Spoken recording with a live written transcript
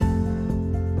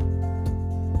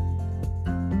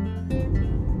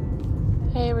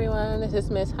This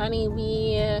is Miss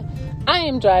Honeybee. I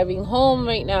am driving home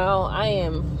right now. I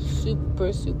am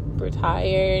super, super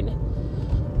tired.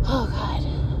 Oh, God.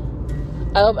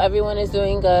 I hope everyone is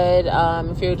doing good.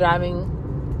 If you're driving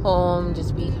home,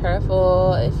 just be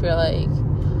careful. If you're like,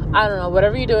 I don't know,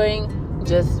 whatever you're doing,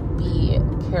 just be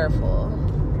careful.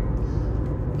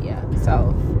 Yeah,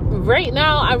 so right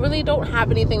now, I really don't have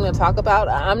anything to talk about.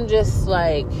 I'm just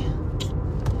like,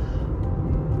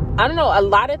 I don't know, a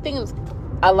lot of things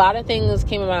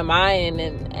came in my mind,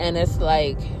 and it's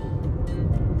like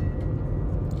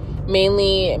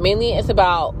mainly it's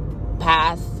about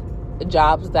past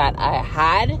jobs that I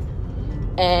had,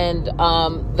 and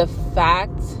the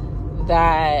fact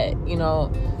that, you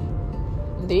know,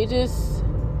 they just,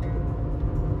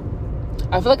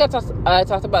 I feel like I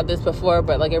talked about this before,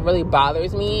 but like it really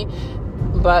bothers me,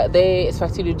 but they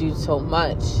expect you to do so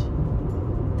much,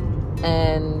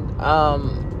 and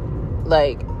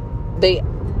like they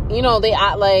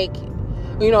act like,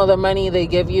 you know, the money they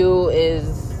give you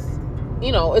is,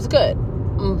 you know, it's good,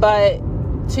 but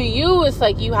to you it's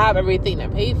like you have everything to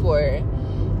pay for,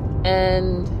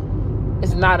 and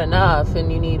it's not enough,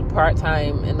 and you need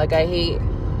part-time. And like, I hate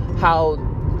how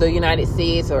the United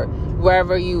States or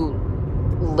wherever you're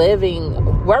living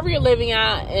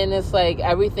at, and it's like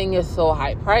everything is so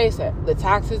high priced, the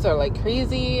taxes are like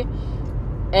crazy,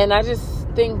 and I just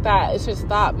think that it should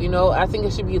stop. You know, I think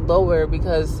it should be lower,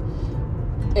 because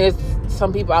it's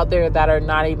some people out there that are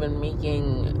not even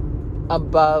making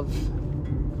above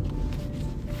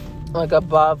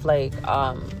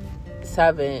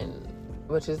 7,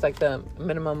 which is like the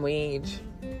minimum wage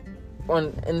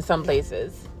in some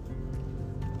places.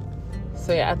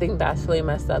 So yeah, I think that's really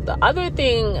messed up. The other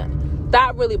thing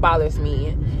that really bothers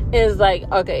me is like,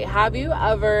 okay, have you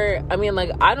ever, I mean,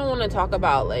 like, I don't want to talk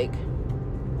about like,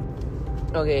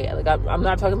 okay, like I'm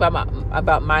not talking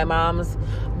about my moms,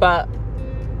 but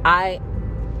I've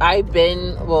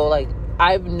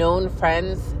known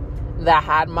friends that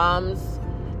had moms,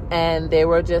 and they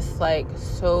were just like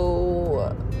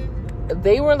so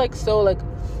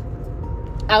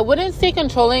I wouldn't say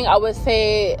controlling. I would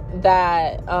say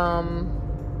that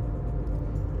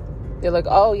they're like,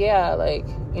 oh yeah, like,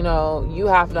 you know, you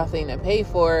have nothing to pay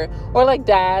for. Or like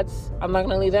dads, I'm not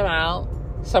gonna leave them out.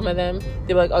 Some of them,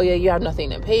 they're like, oh yeah, you have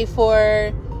nothing to pay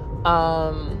for.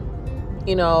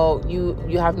 You know,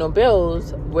 you have no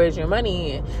bills. Where's your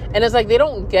money? And it's like, they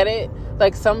don't get it.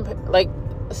 Like some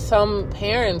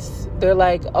parents, they're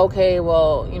like, okay,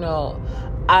 well, you know,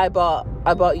 I bought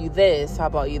you this, I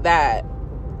bought you that.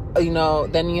 You know,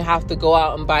 then you have to go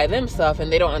out and buy them stuff,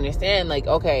 and they don't understand, like,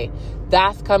 okay,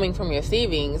 that's coming from your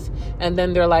savings. And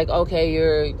then they're like, okay,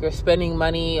 you're spending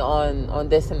money on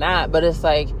this and that, but it's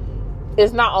like,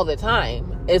 it's not all the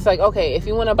time. It's like, okay, if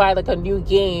you want to buy like a new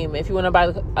game, if you want to buy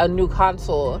like a new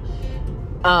console,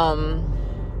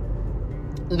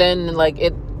 then like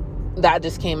that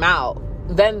just came out,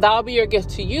 then that'll be your gift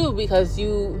to you, because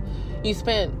you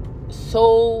spent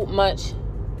so much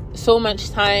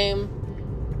time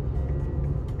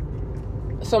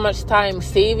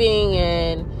saving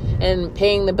and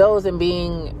paying the bills and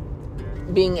being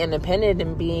independent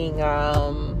and being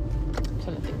I'm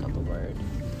trying to think of the word.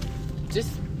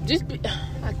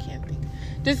 I can't think.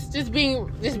 Just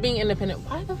being independent.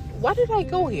 Why did I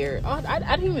go here? Oh, I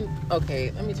didn't even.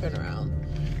 Okay, let me turn around.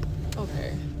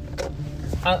 Okay,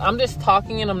 I'm just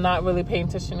talking, and I'm not really paying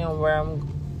attention on where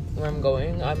I'm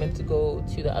going. I meant to go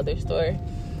to the other store,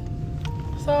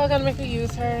 so I gotta make a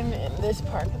U-turn in this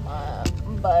parking lot.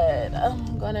 But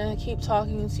I'm gonna keep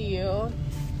talking to you.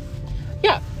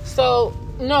 Yeah. So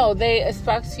no, they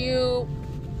expect you,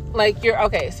 like, you're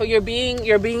okay. So you're being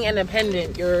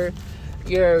independent. You're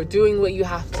doing what you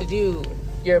have to do.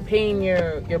 You're paying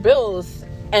your bills,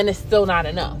 and it's still not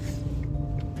enough.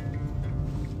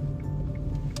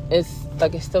 It's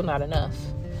still not enough.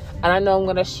 And I know I'm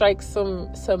gonna strike some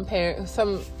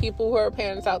people who are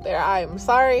parents out there. I am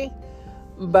sorry,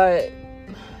 but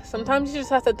sometimes you just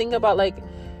have to think about, like,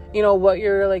 you know, what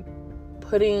you're like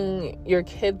putting your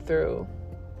kid through,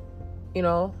 you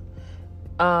know.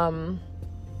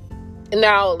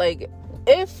 Now, like,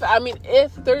 if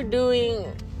they're not doing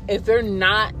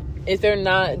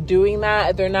that,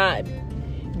 if they're not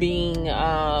being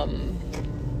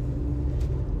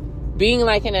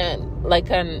like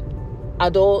an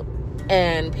adult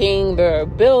and paying their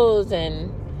bills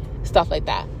and stuff like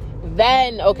that,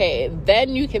 then okay,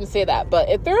 then you can say that. But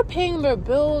if they're paying their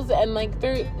bills and like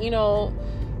they're, you know,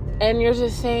 and you're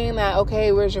just saying that,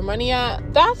 okay, where's your money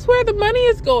at? That's where the money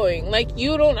is going. Like,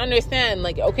 you don't understand.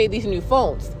 Like, okay, these new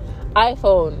phones,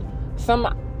 iPhone, some,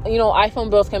 you know,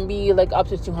 iPhone bills can be like up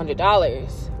to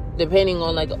 $200, depending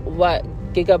on like what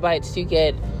gigabytes you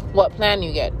get, what plan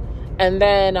you get. And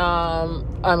then,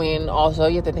 also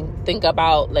you have to think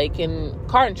about, like, in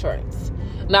car insurance.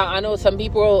 Now, I know some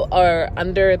people are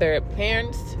under their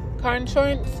parents' car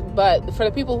insurance, but for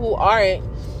the people who aren't,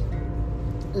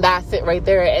 that's it right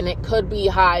there. And it could be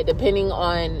high depending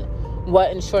on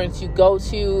what insurance you go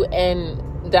to.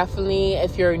 And definitely,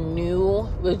 if you're new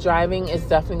with driving, it's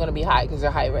definitely going to be high because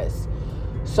you're high risk.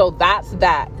 So that's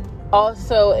that.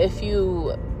 Also, if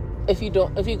you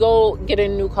go get a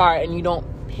new car and you don't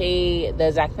pay the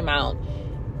exact amount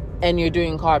and you're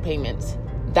doing car payments,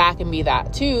 that can be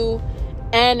that too.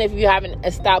 And if you haven't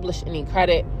established any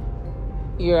credit,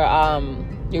 your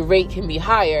rate can be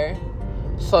higher,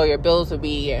 so your bills will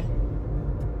be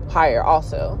higher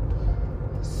also.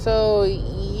 So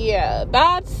yeah,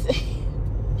 that's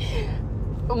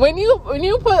when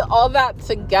you put all that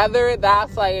together,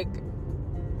 that's like,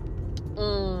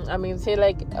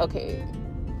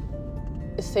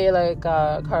 say like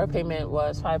car payment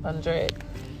was $500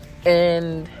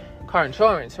 and car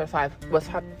insurance was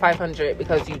 $500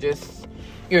 because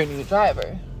you're a new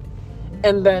driver,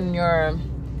 and then your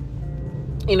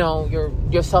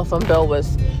cell phone bill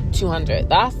was $200.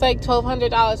 That's like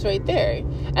 $1,200 right there.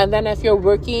 And then if you're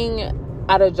working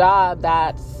at a job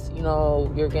that's,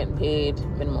 you're getting paid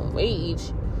minimum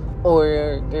wage,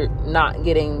 or you're not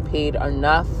getting paid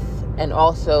enough, and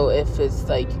also if it's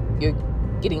like you're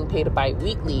getting paid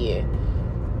bi-weekly,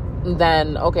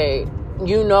 then okay, when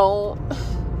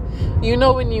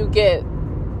you get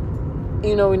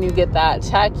that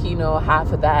check,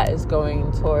 half of that is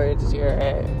going towards your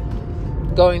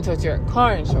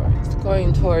car insurance,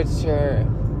 going towards your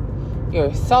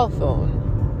cell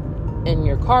phone and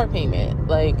your car payment.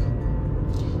 Like,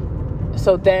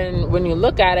 so then when you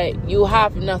look at it, you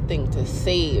have nothing to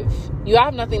save.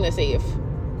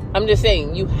 I'm just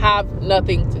saying, you have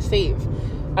nothing to save.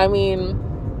 I mean,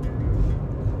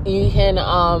 you can,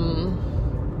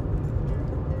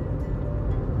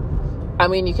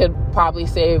 you could probably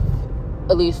save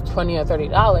at least $20 or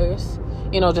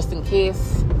 $30, just in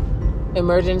case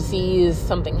emergencies,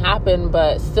 something happened,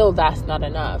 but still that's not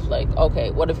enough. Like,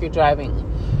 okay, what if you're driving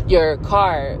your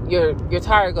car, your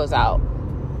tire goes out?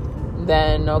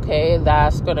 Then, okay,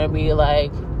 that's gonna be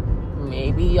like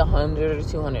maybe $100 or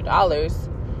 $200,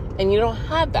 and you don't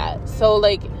have that. So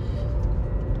like,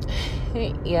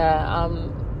 yeah,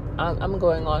 I'm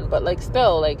going on, but like,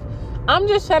 still, like, I'm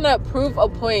just trying to prove a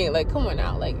point. Like, come on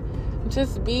now, like,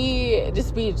 just be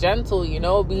gentle,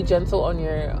 be gentle on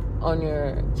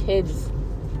your kids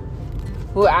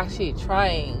who are actually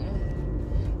trying.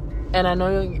 And I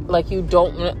know, like, you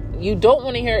don't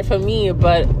want to hear it from me,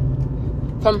 but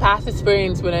from past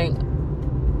experience,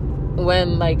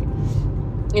 when like,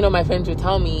 my friends would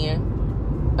tell me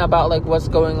about like what's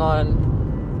going on,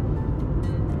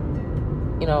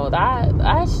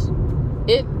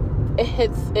 it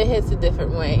hits a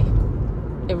different way.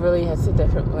 It really hits a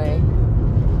different way.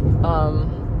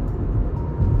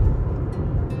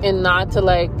 And not to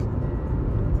like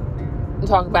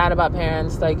talk bad about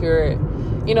parents, like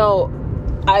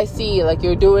I see like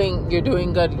you're doing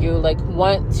good. You like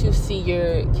want to see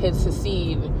your kids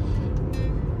succeed.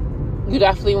 You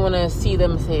definitely want to see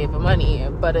them save money,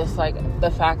 but it's like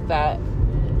the fact that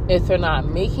if they're not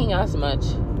making as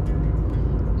much,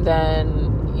 then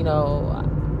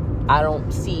I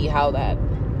don't see how that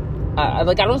I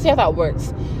don't see how that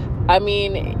works. I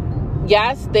mean,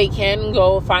 yes, they can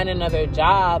go find another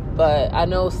job, but I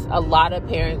know a lot of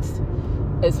parents,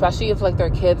 especially if like their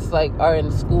kids like are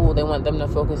in school, they want them to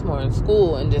focus more on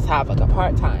school and just have like a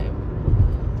part-time.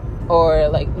 Or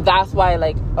like, that's why,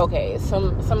 like, okay,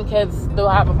 some kids, they'll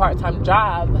have a part-time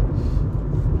job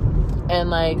and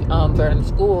like they're in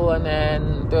school, and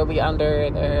then they'll be under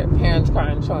their parents' car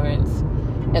insurance,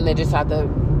 and they just have to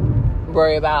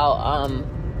worry about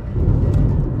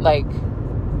like,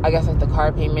 I guess like the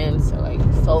car payments or like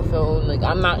cell phone. Like,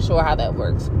 I'm not sure how that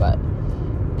works, but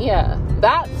yeah,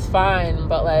 that's fine.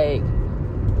 But like,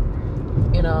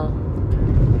 no.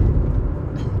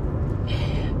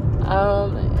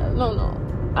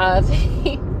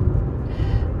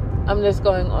 I'm just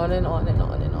going on and on and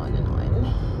on and on and on.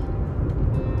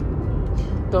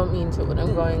 Don't mean to, but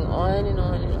I'm going on and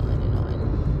on and on and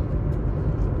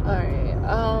on. Alright,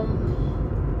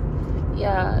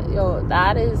 yeah,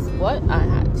 that is what I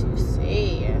had to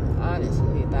say.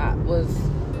 Honestly, that was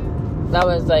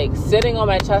like sitting on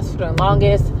my chest for the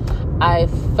longest. I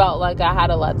felt like I had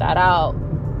to let that out,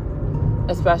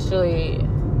 especially,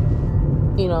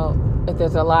 if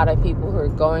there's a lot of people who are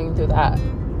going through that.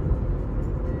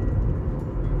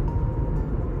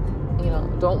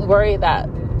 Don't worry that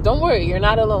don't worry, you're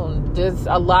not alone. There's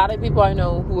a lot of people I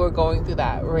know who are going through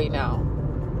that right now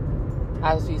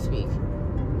as we speak.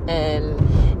 And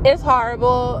it's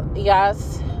horrible,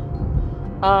 yes.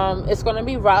 It's going to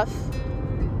be rough,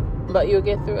 but you'll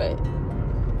get through it.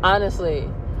 Honestly,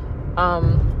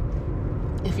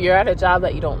 if you're at a job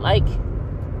that you don't like,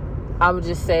 I would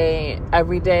just say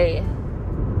every day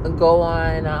go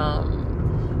on.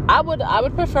 I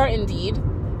would prefer Indeed.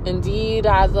 Indeed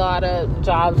has a lot of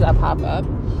jobs that pop up,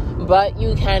 but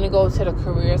you can go to the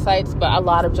career sites. But a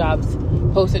lot of jobs,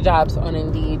 posted jobs on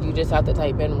Indeed, you just have to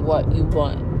type in what you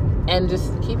want and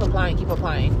just keep applying,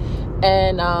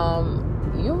 and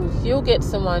you'll get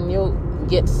you'll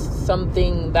get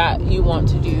something that you want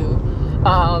to do.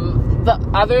 The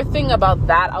other thing about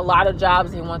that, a lot of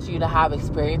jobs, they want you to have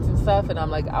experience and stuff, and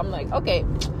I'm like, okay,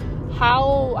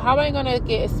 how am I gonna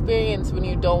get experience when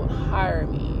you don't hire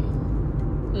me?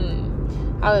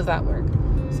 How does that work?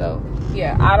 So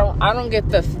yeah, I don't get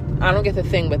the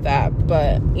thing with that,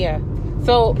 but yeah.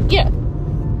 So yeah,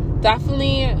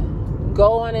 definitely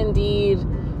go on Indeed,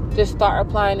 just start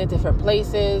applying to different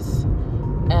places,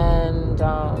 and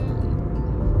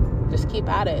just keep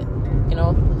at it.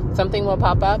 Something will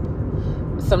pop up.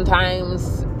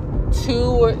 Sometimes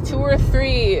two or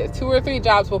three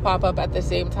jobs will pop up at the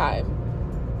same time,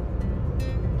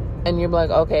 and you're like,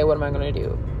 okay, what am I gonna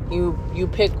do? You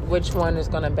pick which one is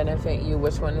gonna benefit you,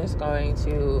 which one is going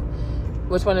to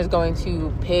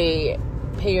pay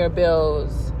your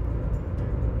bills.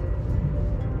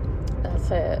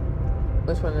 That's it.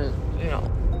 Which one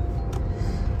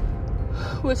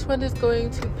is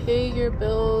going to pay your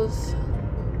bills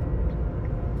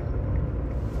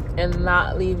and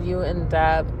not leave you in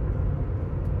debt.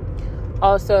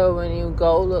 Also, when you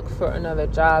go look for another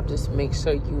job, just make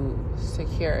sure you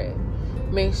secure it.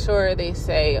 Make sure they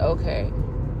say, okay,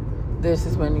 this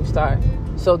is when you start.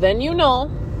 So then you know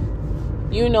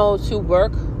to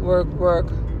work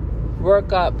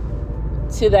up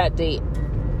to that date.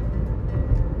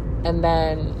 And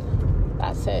then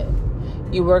that's it.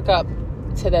 You work up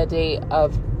to that date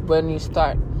of when you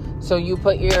start. So you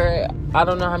put your, I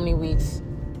don't know how many weeks,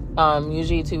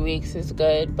 usually 2 weeks is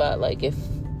good, but like if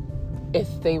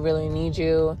they really need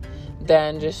you,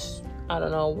 then just, I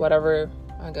don't know, whatever,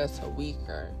 I guess a week,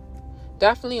 or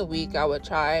definitely a week I would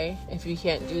try if you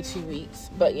can't do 2 weeks.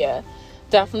 But yeah,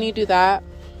 definitely do that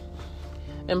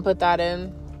and put that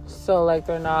in, so like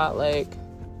they're not like,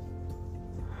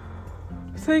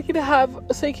 so you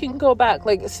can go back.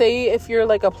 Like, say if you're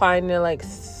like applying to like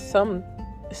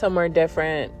somewhere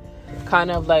different,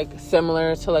 kind of like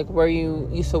similar to like where you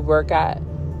used to work at,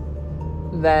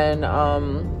 then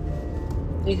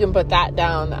you can put that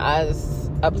down as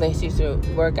a place you used to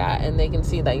work at, and they can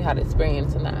see that you had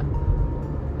experience in that.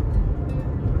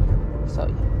 So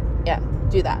yeah,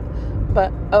 do that.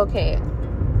 But okay,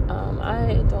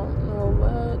 I don't know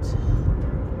what,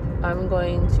 I'm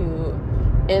going to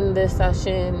end this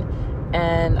session,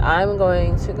 and I'm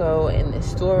going to go in the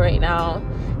store right now,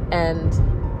 and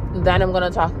then I'm going to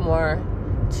talk more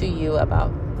to you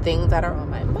about things that are on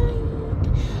my mind.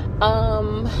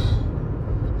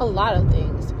 A lot of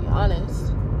things, to be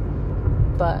honest.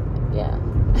 But yeah,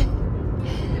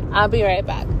 I'll be right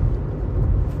back.